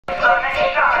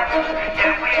Yeah.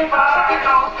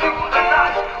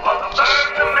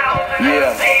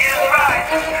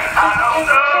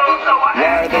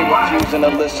 Why are they refusing to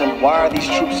listen? Why are these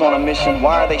troops on a mission?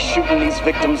 Why are they shooting these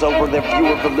victims over their view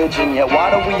of religion? Yeah,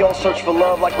 why do we all search for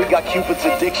love like we got Cupid's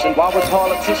addiction? Why with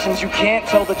politicians you can't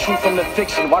tell the truth from the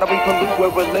fiction? Why do we pollute where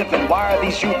we're living? Why are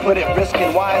these youth put at risk?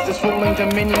 And why is this ruling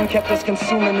dominion kept us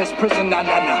consuming this prison? Nah,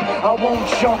 nah, nah, I won't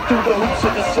jump through the hoops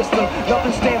of the system.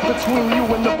 Nothing stands between you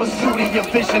and the pursuit of your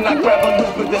vision. I grab a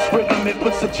loop of this rhythm, it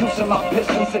puts the juice in my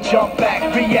pistons to jump back,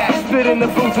 react, spit in the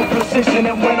booth with precision.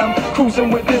 And when I'm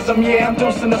cruising with ism, yeah, I'm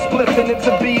dosing a spliff and it's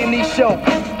a B&E show.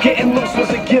 Getting loose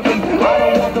was a given. I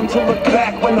don't want them to look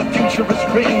back when the future is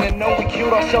written and know we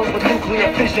killed ourselves with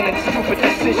nuclear fission and stupid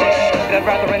decisions. And I'd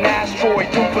rather an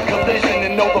asteroid do a collision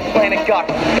and know the planet got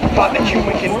by the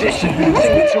human condition.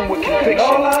 Sing it to a conviction.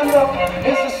 All I know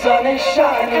is the sun is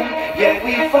shining, yet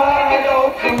we fight all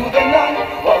through the night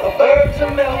while the birds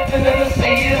are melting and the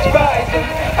sea is rising.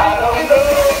 I don't know,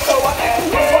 so I ask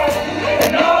for what.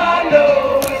 And all I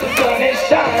know is the sun is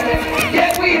shining,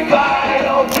 yet we fight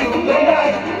all through the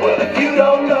night. Well, if you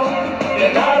don't know,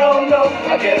 then I don't know.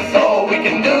 I guess all we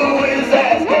can do is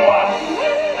ask why.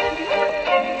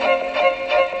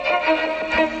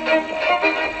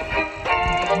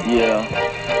 Yeah,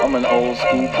 I'm an old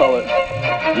school poet.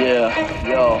 Yeah,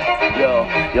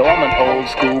 yo, I'm an old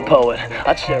school poet.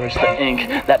 I cherish the ink,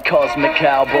 that cosmic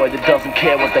cowboy that doesn't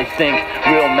care what they think.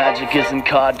 Real magic isn't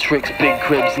card tricks, big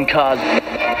cribs and cars.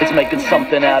 It's making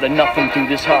something out of nothing through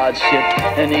this hardship.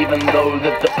 And even though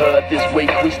that the earth is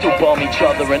weak, we still bomb each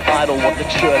other and idle what the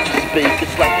churches speak.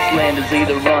 It's like this land is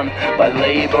either run by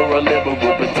labor or liberal,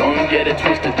 but don't get it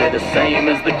twisted, they're the same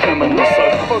as the criminals. So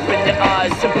open your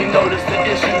eyes, simply notice the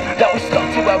issue, that we stuck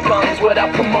to our guns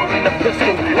without promoting the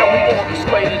pistol. And we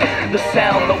orchestrated the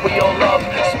sound that we all love,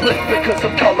 split because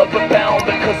of color but bound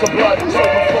because of blood. So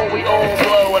before we all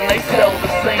blow and they sell the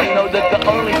scene, know that the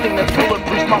only thing that's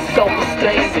bulletproof is my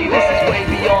self-esteem. See, this is way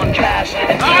beyond cash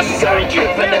and ego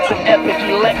tripping. It's an epic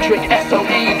electric SOE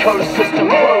ecosystem.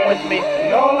 Grow with me.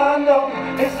 And all I know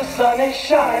is the sun is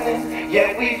shining,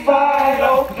 yet we fight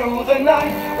all through the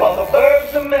night while the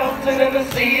birds are melting and the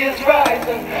sea is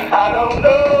rising. I don't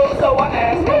know, so I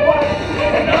ask for